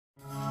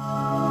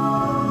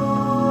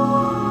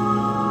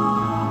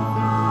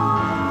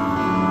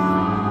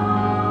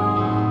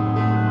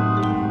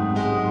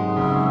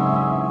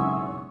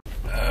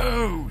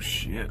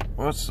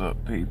what's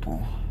up,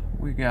 people?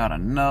 We got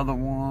another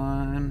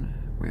one.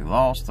 We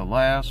lost the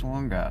last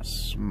one, got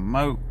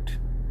smoked.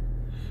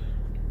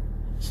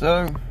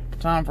 So,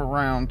 time for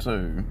round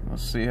two.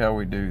 Let's see how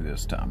we do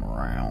this time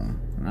around.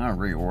 I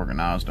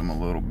reorganized them a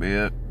little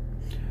bit.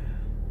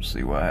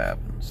 See what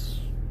happens.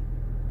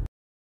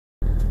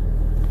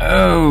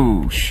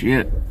 Oh,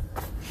 shit.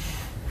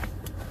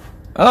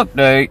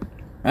 Update.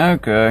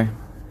 Okay.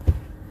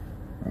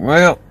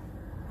 Well.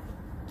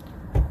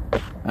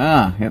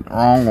 Hit the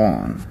wrong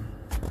one.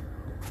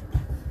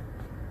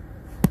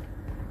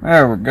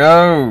 There we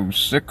go.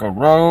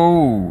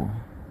 Swgoh.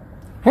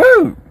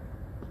 Woo!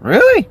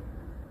 Really?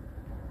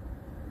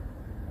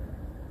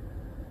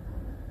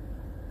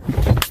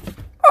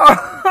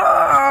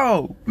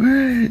 Oh!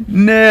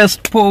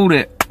 Nest pulled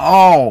it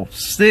off.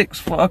 6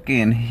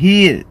 fucking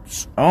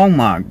hits. Oh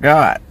my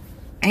god.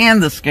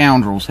 And the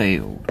scoundrels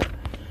held.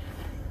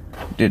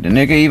 Did the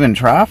nigga even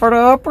try for the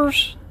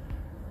uppers?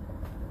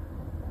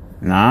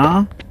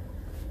 Nah.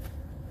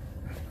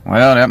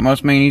 Well, that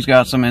must mean he's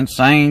got some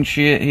insane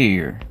shit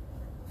here.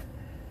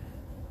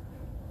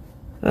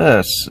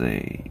 Let's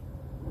see.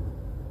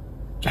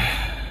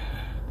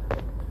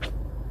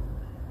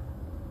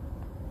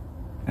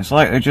 It's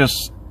like they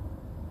just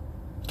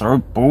throw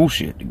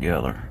bullshit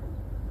together.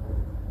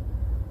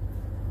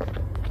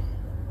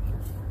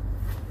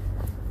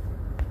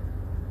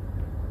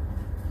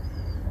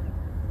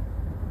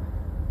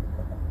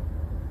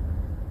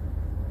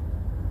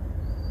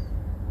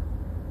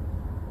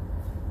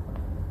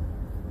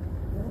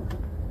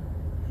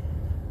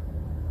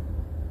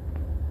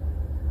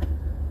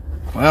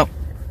 Well,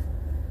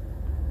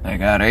 they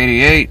got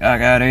 88, I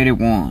got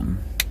 81.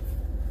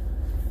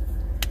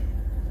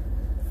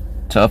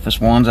 Toughest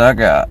ones I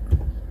got.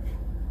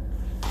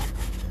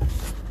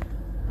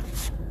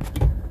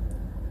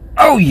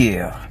 Oh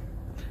yeah!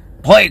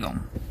 Plague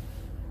them!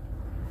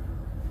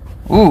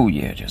 Ooh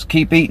yeah, just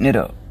keep eating it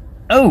up.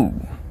 Oh!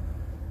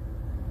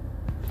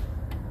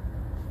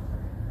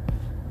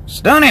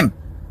 Stun him!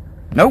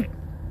 Nope.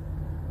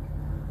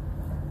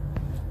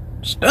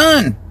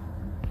 Stun!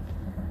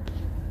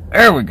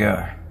 There we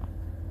go.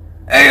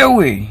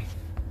 AoE.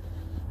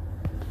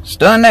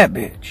 Stun that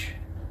bitch.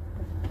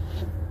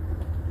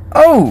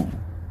 Oh!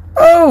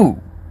 Oh!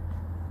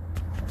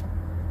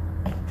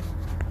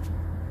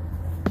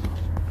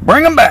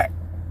 Bring him back.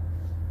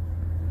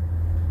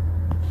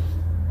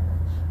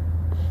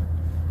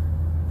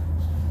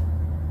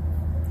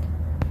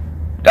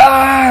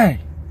 Die!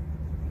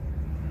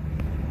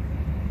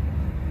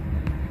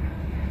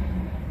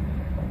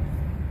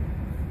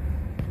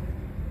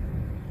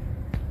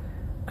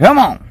 Come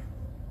on.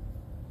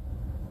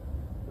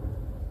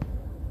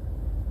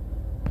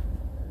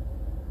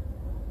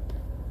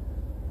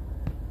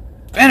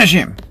 Finish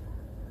him.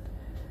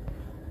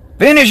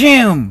 Finish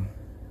him.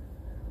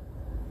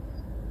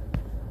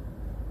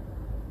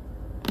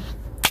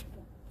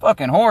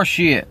 Fucking horse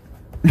shit.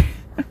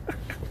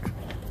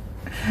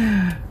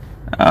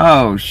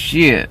 Oh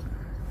shit.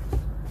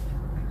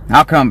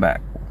 I'll come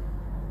back.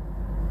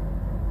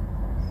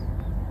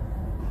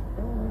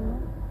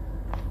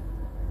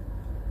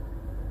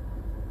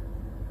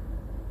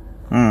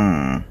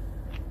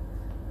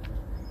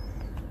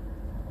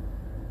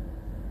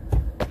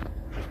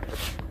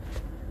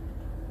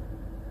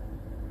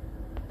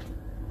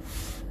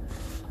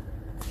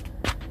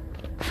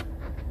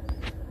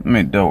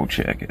 Let me double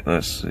check it.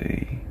 Let's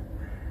see.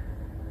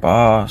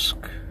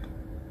 Bosk.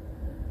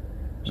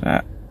 Is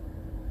that?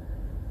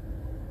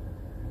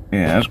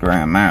 Yeah, that's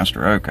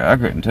Grandmaster. Okay, I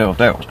couldn't tell if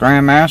that was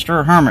Grandmaster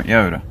or Hermit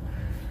Yoda.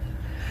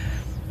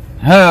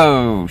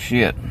 Oh,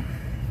 shit.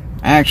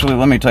 Actually,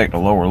 let me take the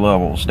lower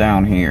levels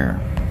down here.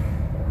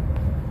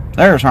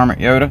 There's Hermit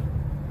Yoda.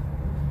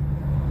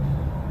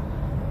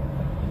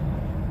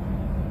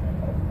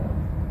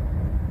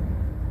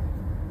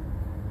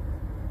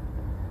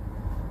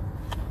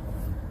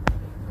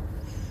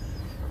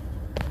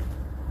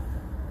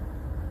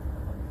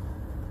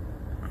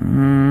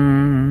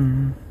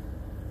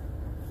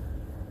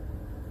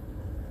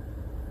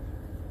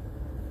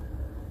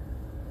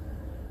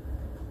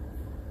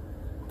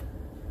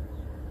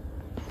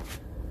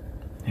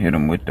 Hit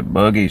them with the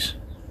buggies.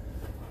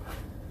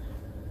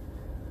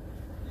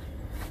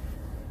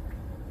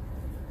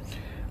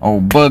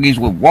 Oh, buggies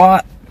with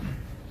what?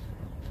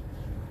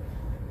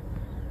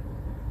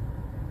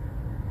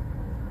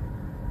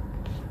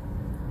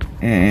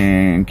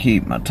 And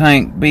keep my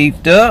tank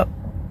beefed up.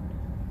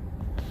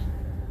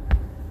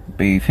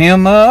 Beef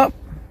him up.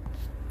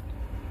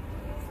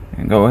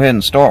 And go ahead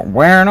and start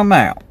wearing them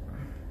out.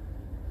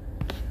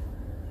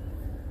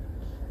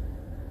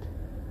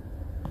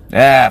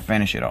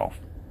 Finish it off.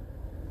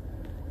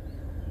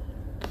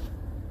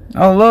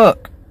 Oh,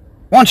 look.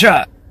 One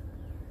shot.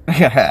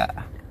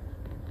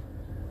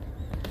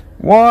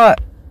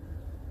 What?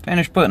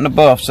 Finish putting the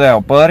buffs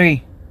out,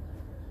 buddy.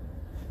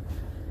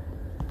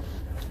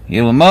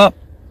 Heal him up.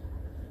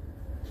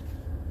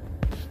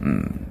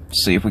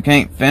 See if we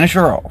can't finish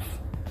her off.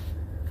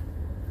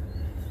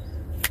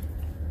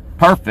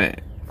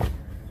 Perfect.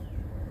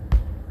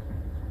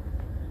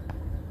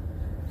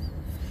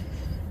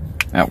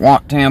 That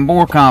Want 10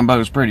 bore combo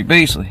is pretty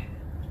beastly.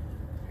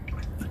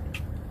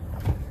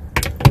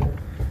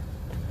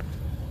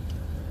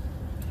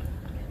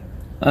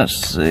 Let's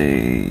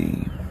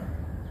see.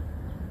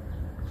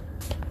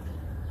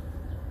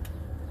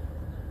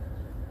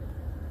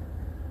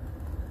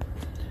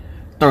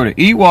 Throw the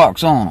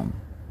Ewoks on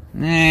them.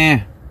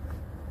 Nah.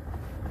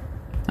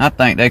 I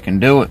think they can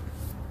do it.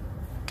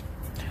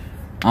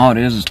 All it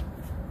is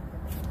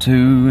 2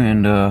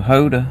 and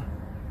Hoda.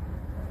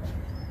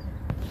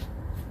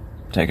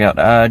 Take out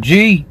the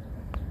IG.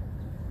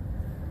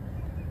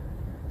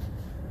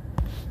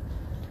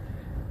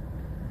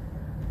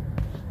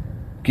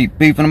 Keep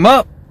beefing them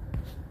up.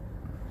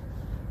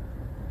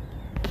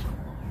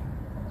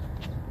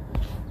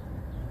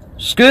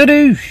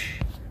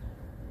 Skadoosh.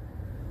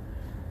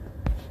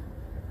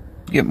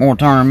 Get more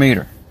turn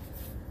meter.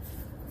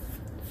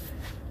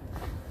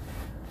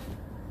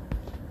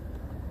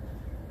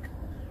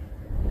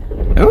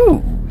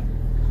 Ooh.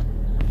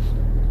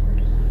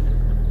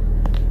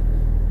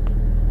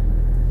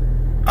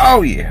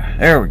 Oh yeah,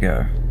 there we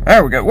go.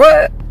 There we go.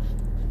 What?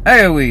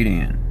 AoE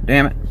then.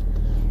 Damn it.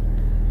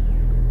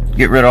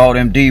 Get rid of all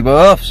them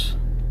debuffs.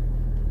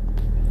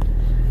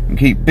 And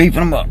keep beefing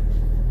them up.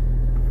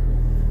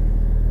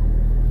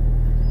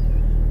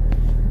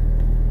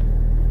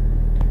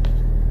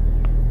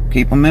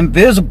 Keep them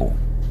invisible.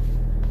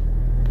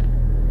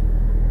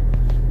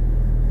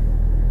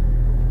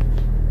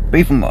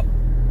 Beef them up.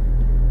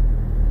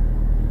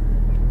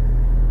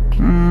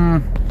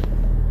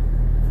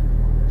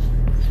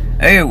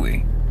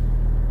 AoE.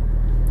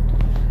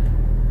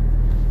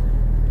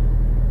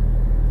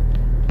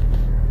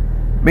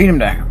 Beat him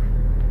down.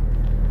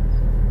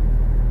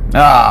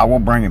 Ah, we'll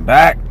bring it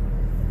back.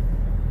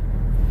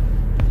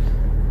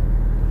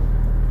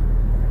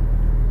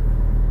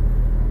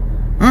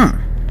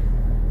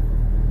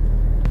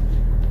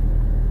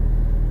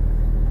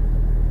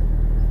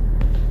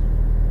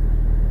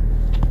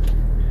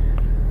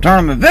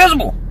 Turn them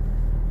invisible.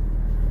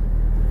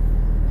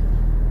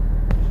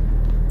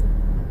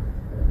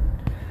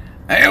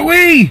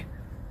 AoE.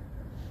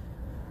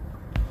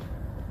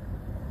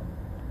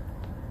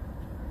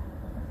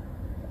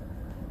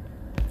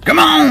 Come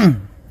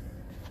on.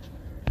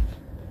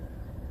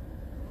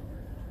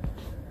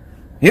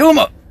 Heal them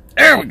up.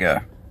 There we go.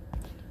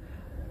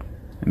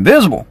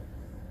 Invisible.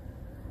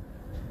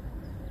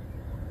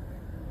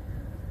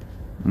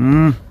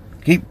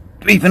 Keep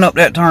beefing up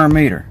that turn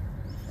meter.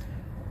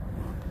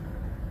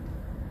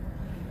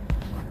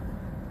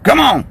 Come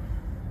on.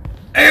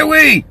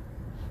 AoE.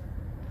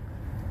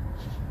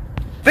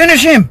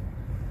 Finish him.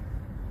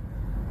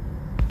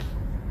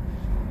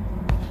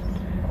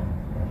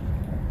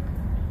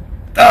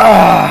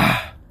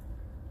 Ah.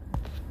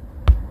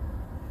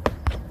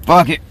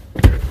 Fuck it.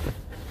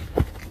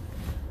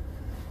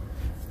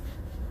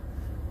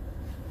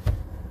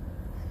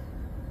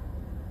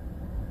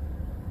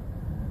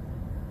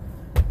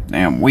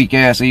 Damn weak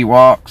ass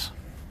Ewoks.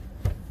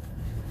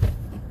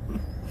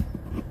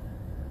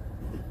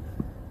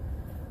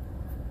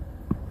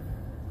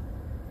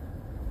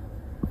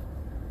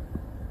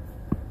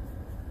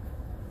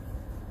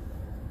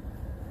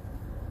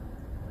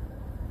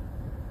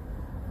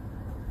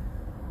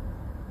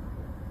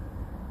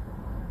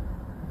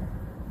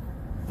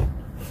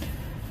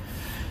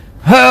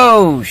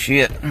 Oh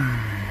shit.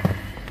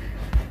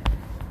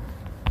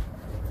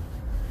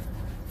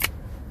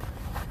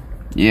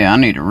 Yeah, I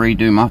need to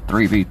redo my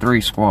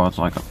 3v3 squads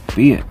like a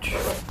bitch.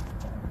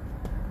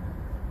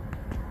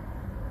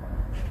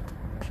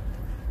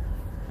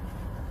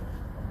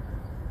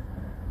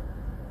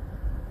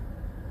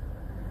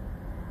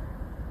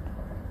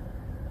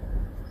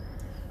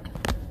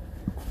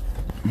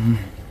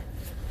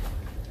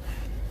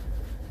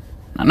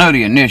 I know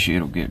the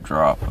initiate will get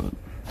dropped, but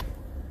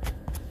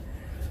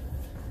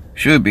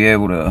should be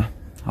able to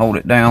hold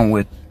it down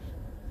with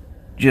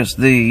just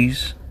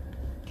these.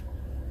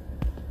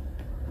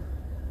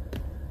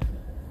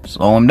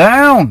 Slow him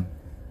down.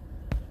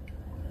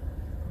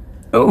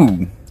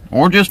 Ooh,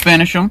 or just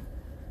finish him.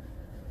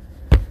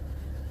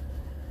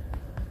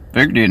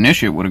 Figured the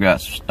initiate would have got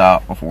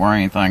stopped before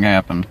anything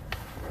happened.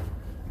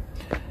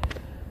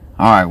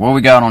 Alright, what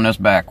we got on this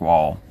back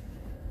wall?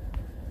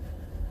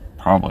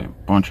 Probably a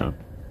bunch of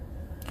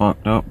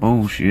fucked up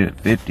bullshit.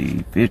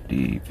 50,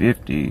 50,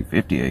 50,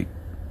 58.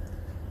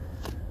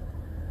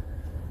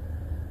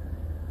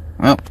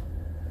 Well,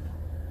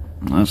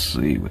 let's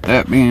see. With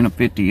that being a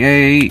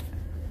 58,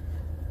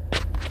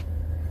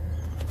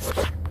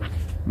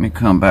 let me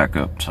come back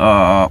up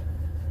top.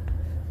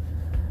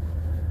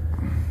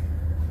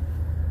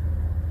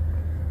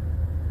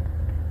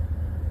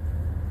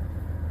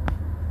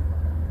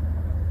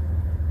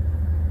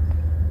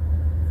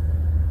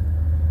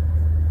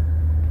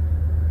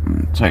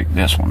 Take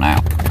this one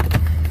out,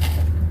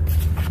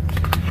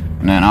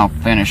 and then I'll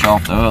finish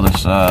off the other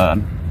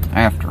side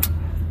after.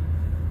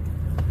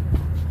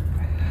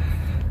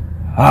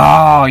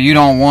 Oh, you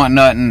don't want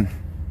nothing.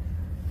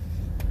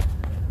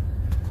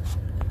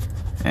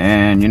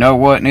 And you know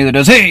what? Neither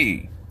does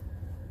he.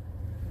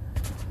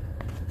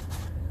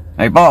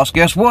 Hey, boss,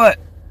 guess what?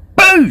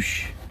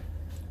 Boosh!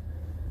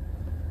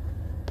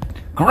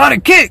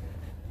 Karate kick!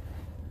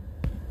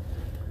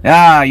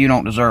 Ah, you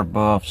don't deserve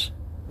buffs.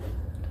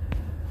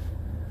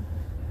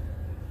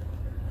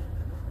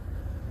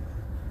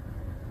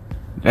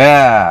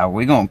 Yeah,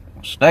 we gonna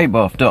stay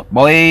buffed up,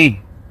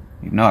 boy.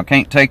 You know I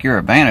can't take your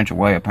advantage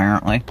away,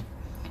 apparently.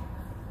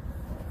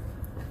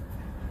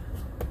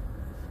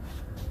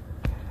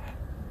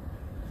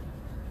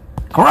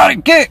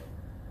 Karate kick!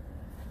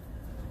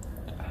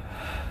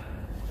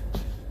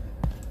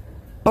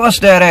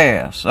 Bust that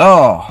ass.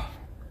 Oh,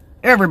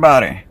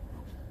 everybody.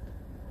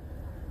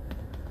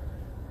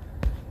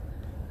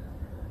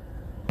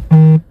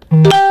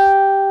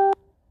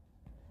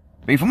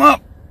 Beef him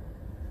up.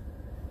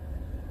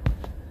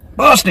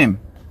 Bust him.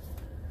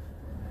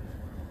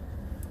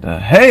 The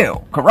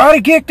hell?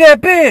 Karate kick that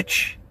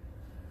bitch.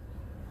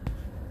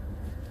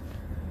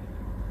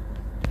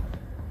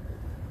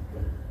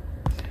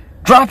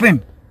 Drop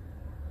him.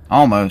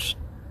 Almost.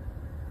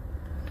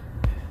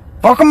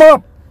 Fuck him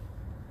up.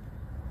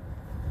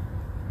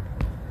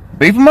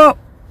 Beef him up.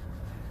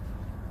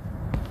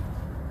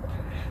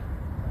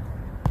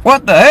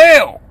 What the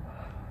hell?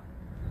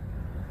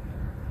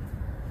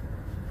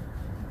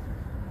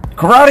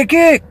 Karate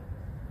kick.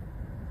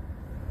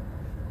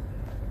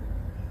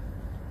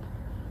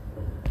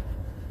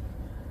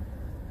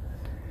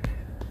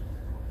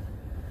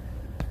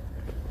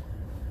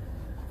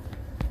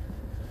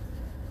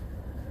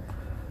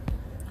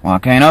 Why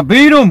can't I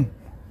beat him?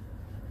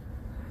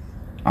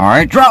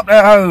 Alright, drop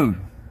that hoe.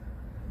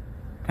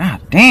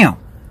 God damn.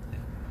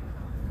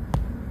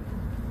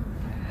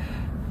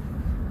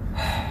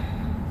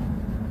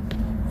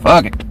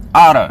 Fuck it.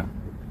 Auto.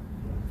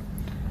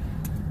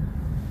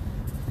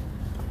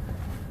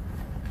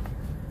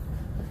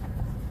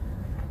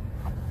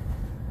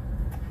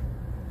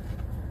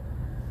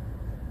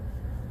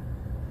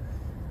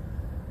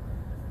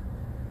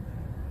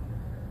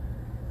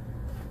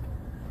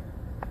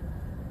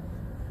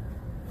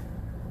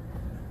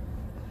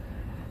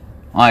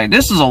 Like,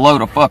 this is a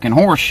load of fucking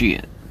horse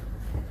shit.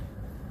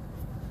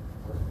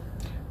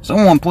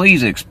 Someone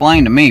please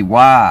explain to me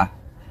why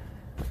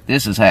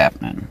this is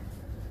happening.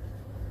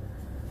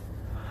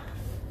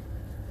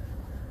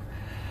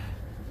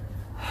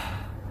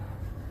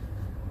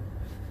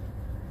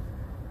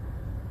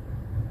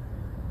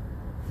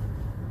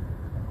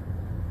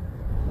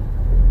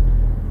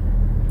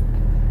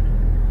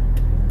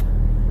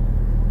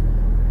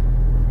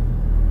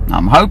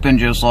 I'm hoping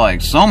just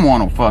like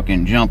someone will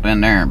fucking jump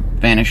in there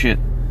and finish it.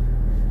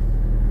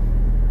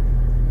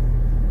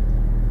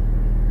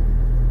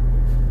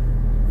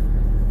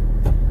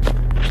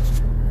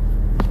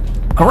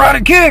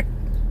 Karate kick!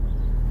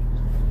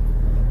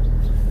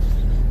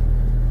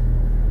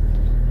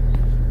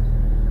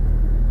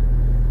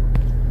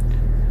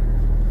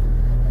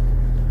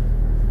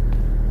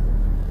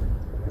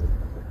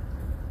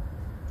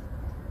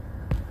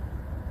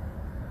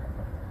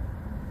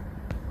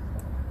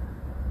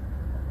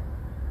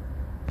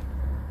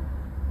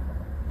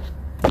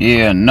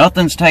 Yeah,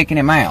 nothing's taking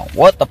him out.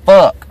 What the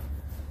fuck?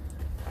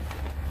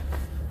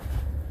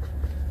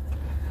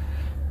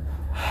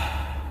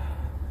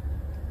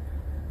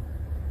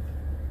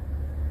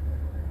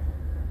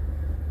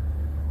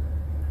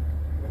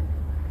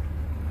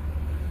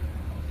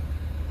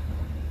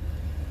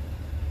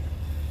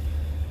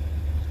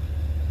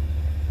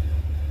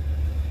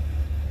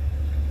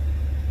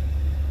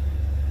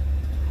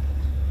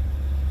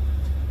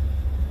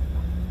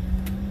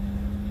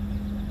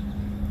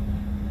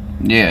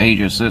 Yeah, he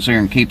just sits here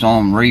and keeps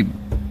on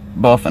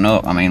rebuffing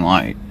up. I mean,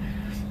 like,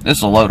 this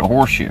is a load of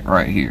horse shit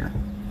right here.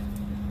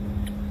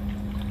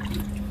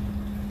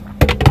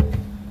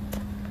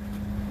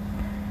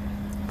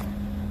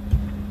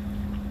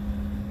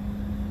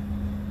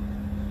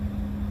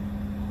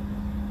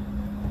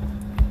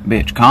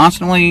 Bitch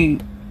constantly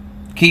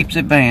keeps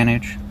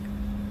advantage.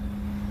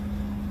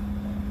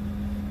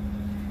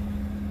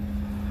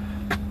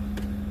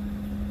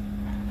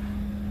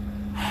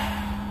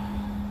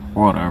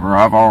 Whatever,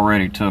 I've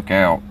already took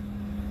out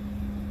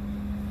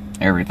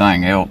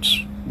everything else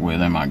with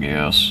him, I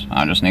guess.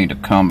 I just need to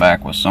come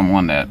back with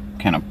someone that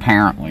can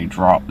apparently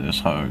drop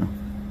this hoe.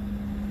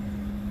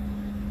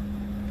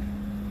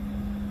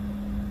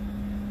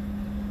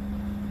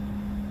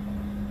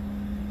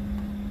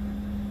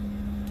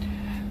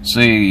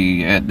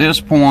 See, at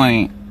this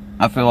point,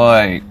 I feel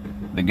like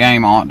the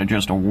game ought to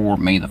just award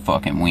me the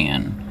fucking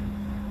win.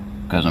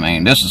 Because, I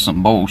mean, this is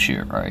some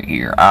bullshit right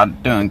here. I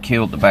done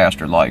killed the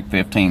bastard like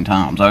 15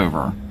 times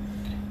over.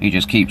 He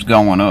just keeps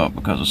going up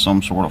because of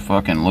some sort of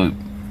fucking loop.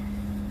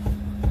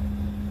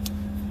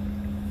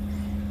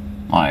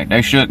 Like,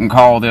 they shouldn't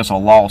call this a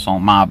loss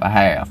on my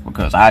behalf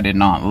because I did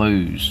not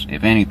lose.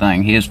 If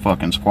anything, his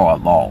fucking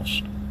squad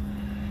lost.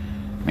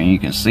 I mean, you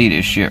can see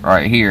this shit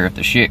right here. If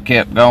the shit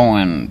kept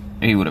going,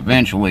 he would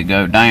eventually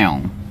go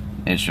down.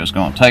 It's just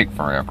gonna take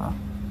forever.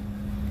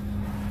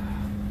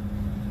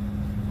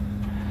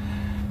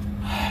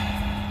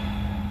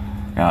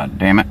 God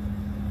damn it.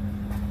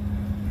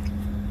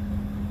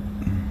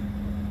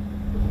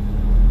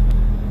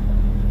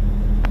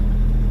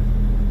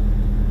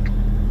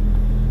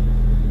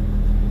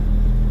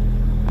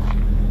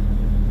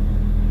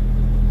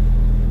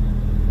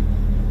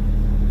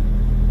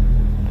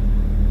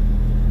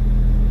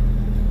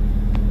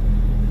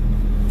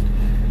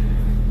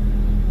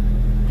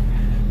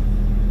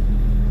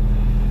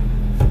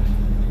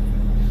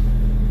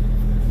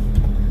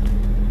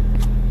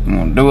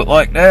 do it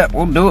like that,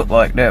 we'll do it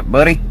like that,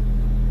 buddy.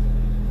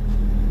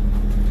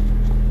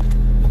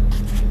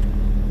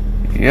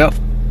 Yep.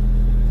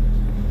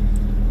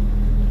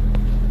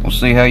 We'll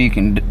see how you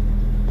can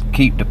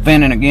keep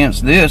defending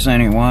against this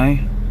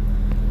anyway.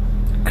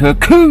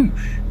 Kakoosh!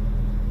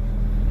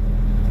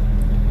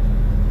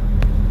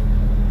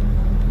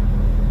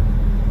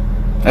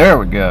 There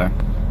we go.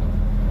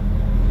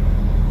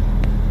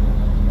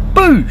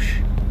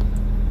 Boosh!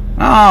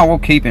 Ah, we'll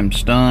keep him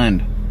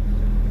stunned.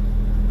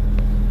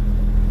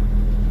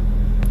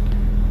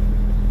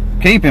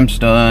 Keep him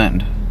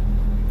stunned.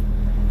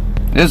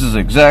 This is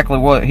exactly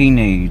what he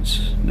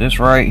needs. This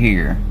right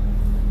here.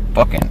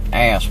 Fucking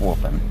ass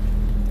whooping.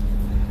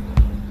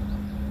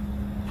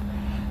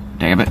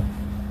 Damn it.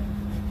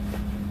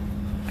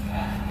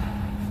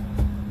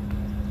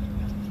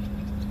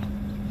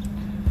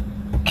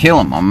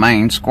 Killing my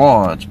main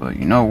squads, but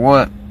you know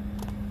what?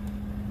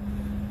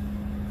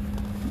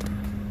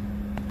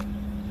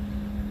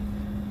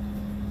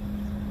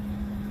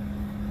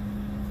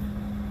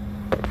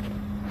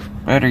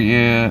 Better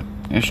yet,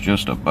 it's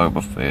just a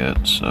Boba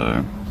Fett,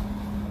 so...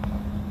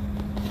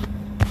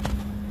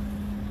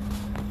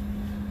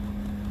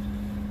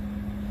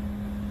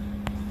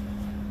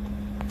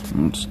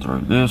 let's throw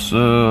this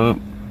up.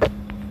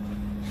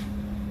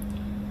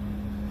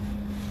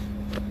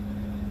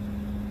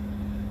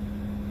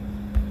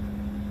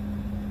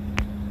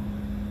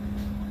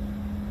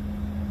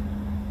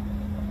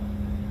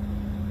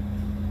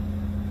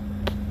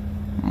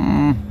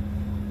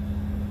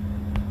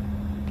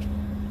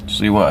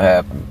 See what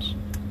happens.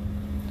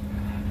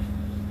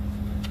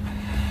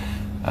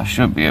 I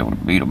should be able to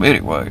beat him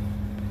anyway.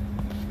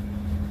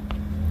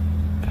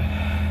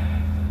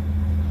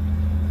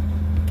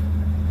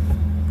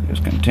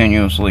 Just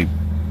continuously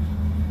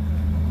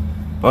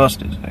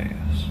bust his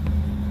ass.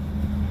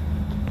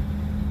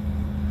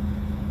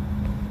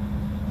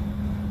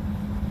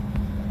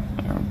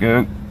 There we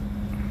go.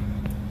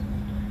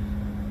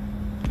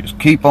 Just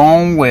keep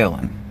on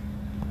wailing.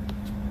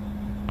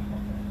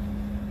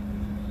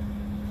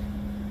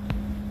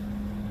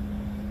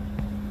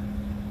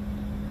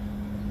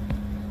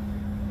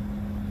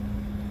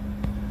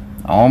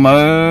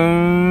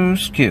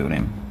 Almost killed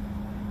him.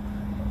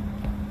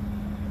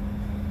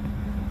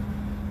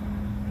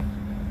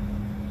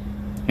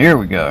 Here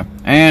we go.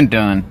 And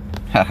done.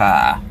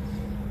 Haha.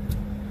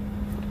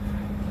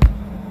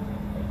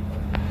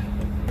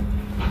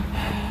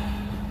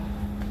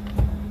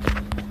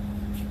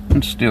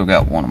 And still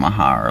got one of my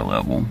higher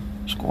level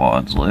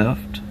squads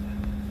left.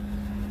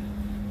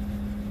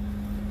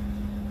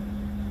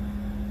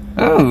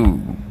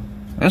 Oh,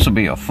 this will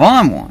be a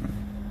fun one.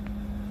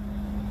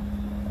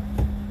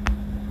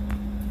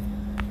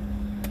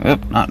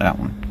 Oop, not that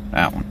one.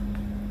 That one.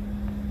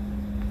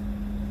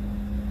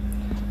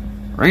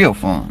 Real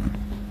fun.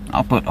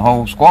 I'll put the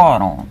whole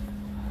squad on.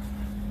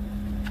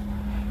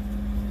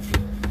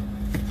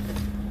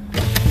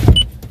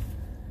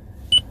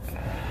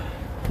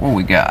 What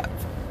we got?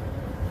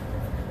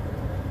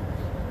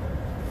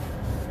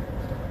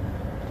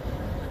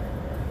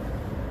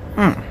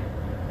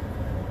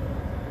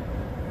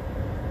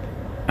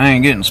 I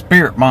ain't getting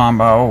spirit bombed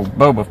by old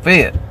Boba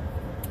Fett.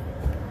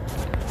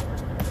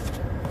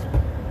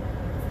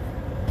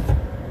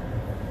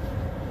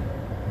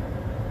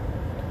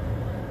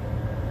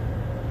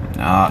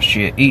 Ah,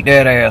 shit. Eat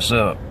that ass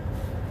up.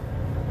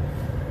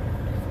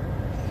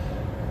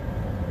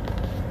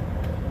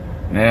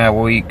 Yeah,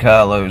 we'll eat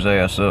Kylo's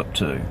ass up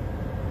too.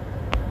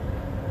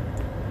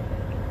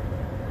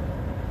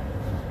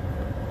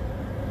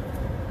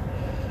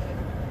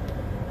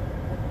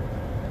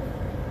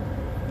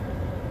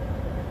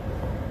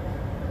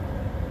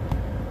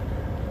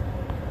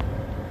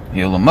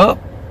 Heal him up.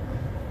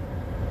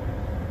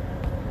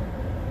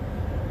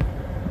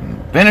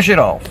 And finish it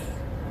off.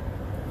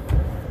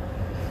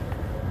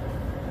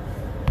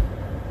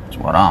 That's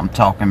what I'm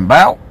talking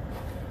about.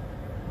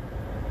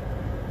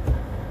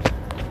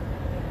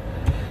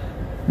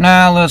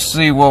 Now let's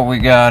see what we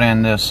got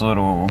in this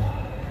little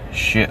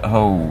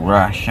shithole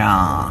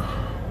ration.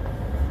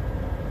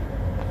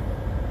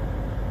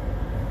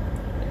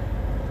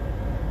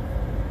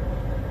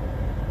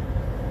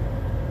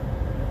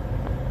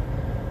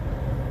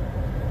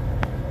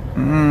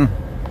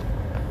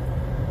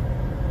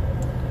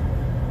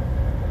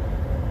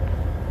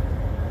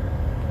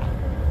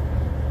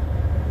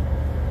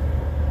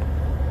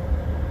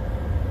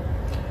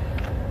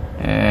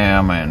 Yeah,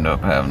 I'm gonna end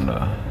up having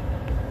to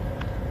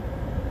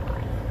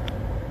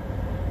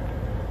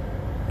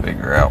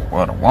figure out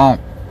what I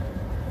want.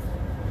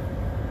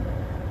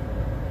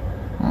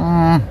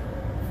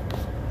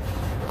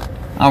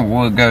 I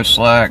would go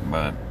slack,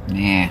 but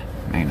yeah,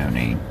 ain't no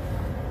need.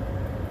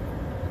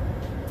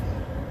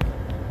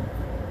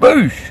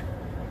 Boosh!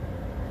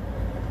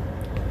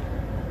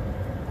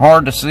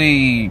 Hard to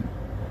see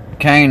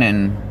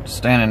Kanan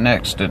standing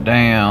next to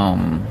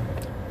damn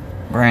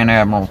Grand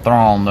Admiral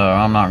Thrawn, though,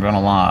 I'm not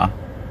gonna lie.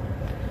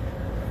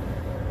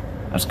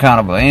 That's kind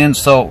of an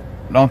insult,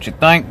 don't you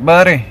think,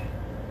 buddy?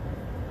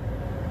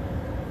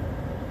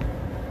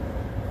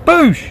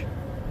 Boosh!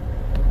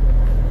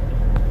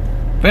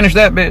 Finish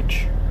that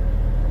bitch.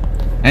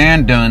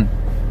 And done.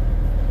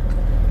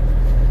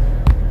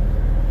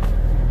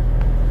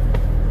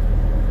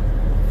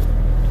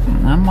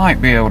 I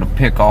might be able to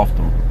pick off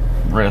the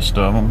rest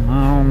of them.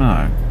 I don't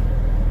know.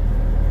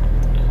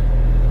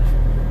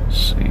 Let's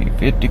see,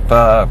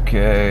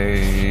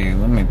 55K.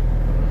 Let me.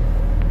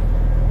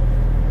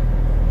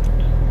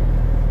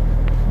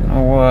 You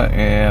know what?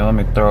 Yeah, let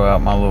me throw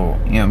out my little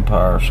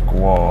Empire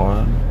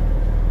squad.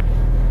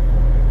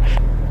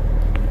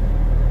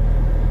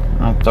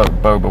 I'll throw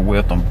Boba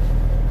with them.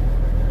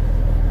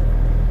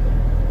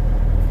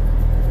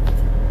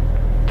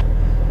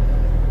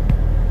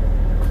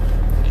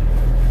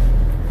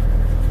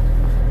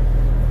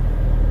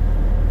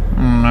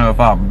 I don't know if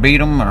I'll beat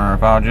them or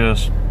if I'll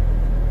just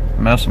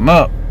mess them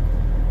up.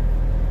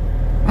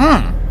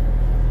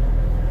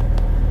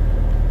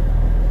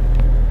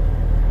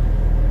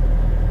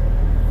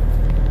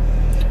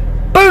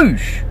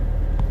 Boosh!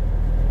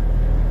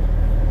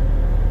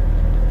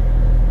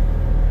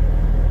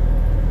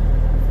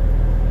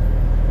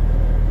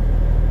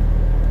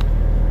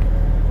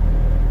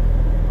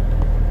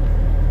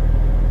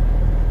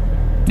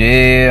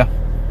 Yeah.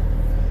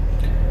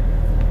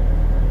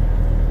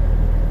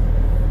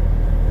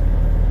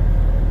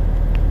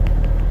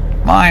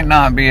 Might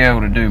not be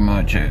able to do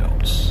much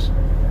else.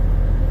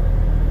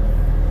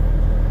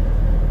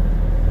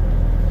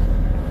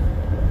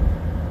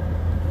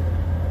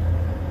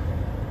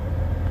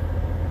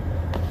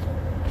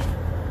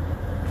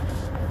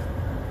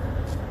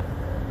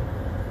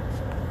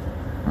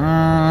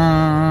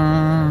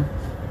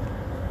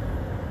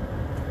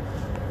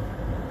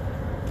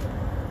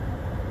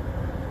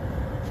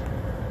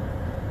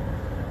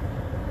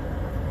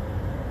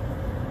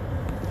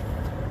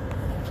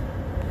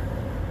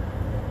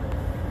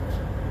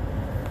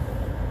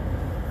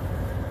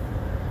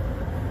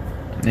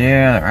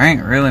 Yeah, there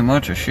ain't really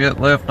much of shit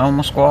left on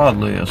my squad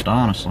list,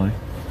 honestly.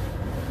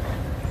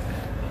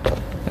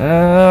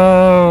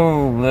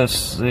 Oh, let's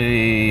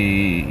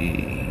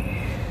see.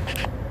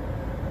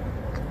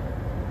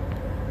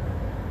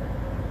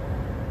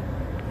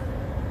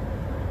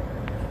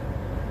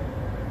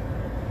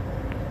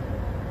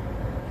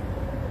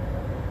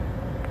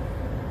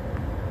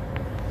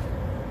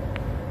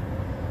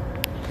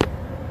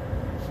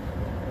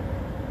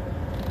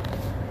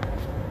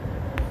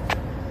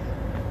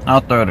 I'll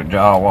throw the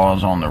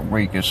Jawas on the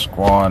weakest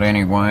squad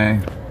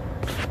anyway.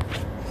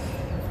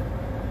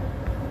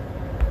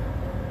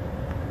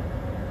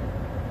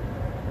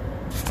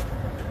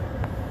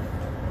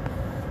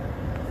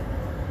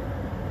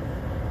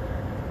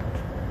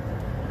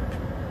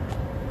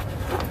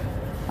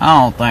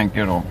 I don't think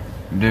it'll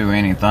do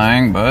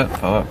anything, but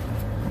fuck,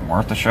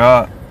 worth a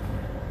shot.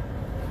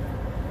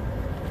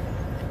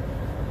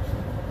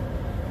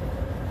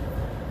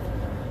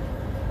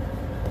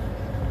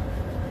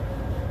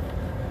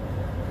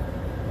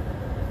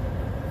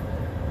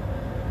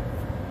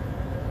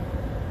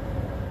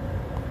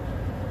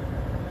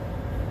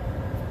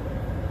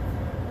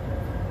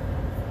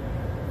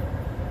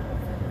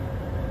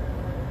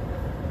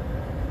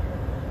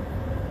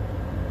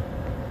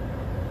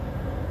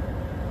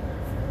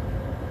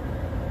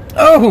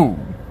 Oh!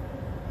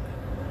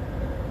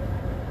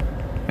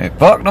 It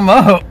fucked them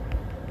up.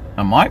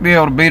 I might be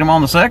able to beat them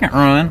on the second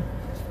run.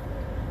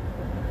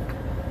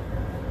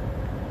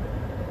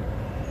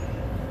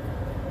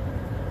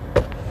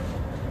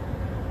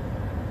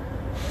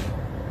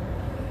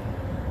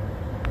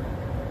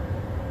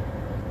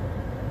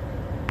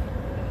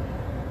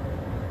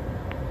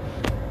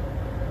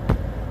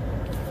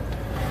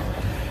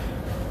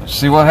 Let's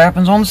see what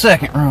happens on the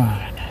second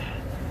run.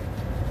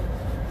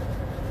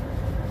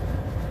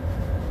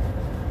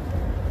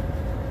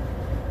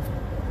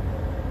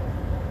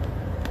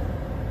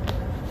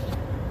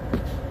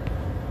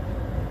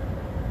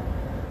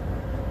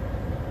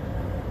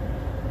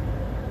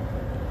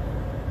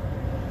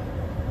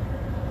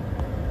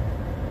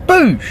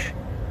 Boosh!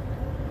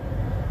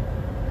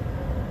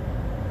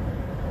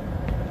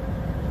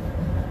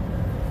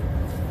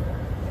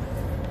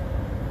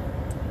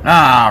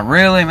 Ah,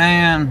 really,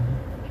 man?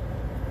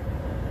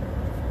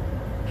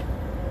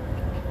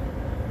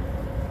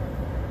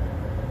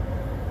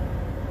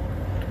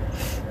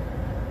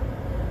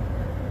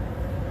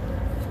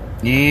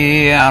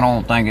 Yeah, I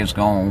don't think it's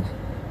gonna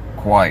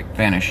quite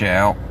finish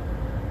out.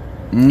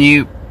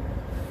 Nope.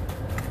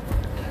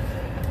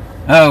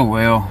 Oh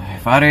well.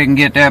 If I didn't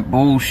get that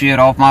bullshit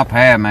off my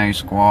Padme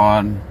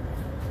squad.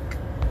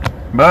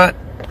 But,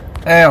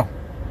 hell.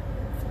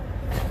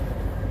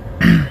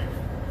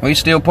 We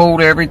still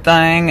pulled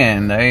everything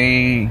and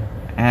they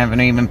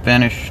haven't even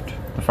finished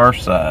the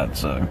first side,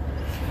 so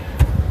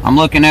I'm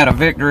looking at a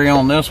victory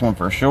on this one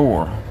for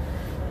sure.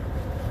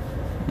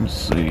 Let's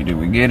see, did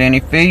we get any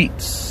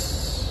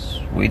feats?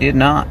 We did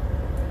not.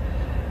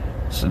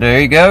 So there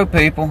you go,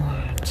 people.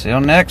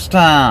 Until next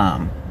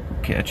time.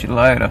 Catch you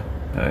later.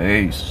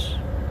 Peace.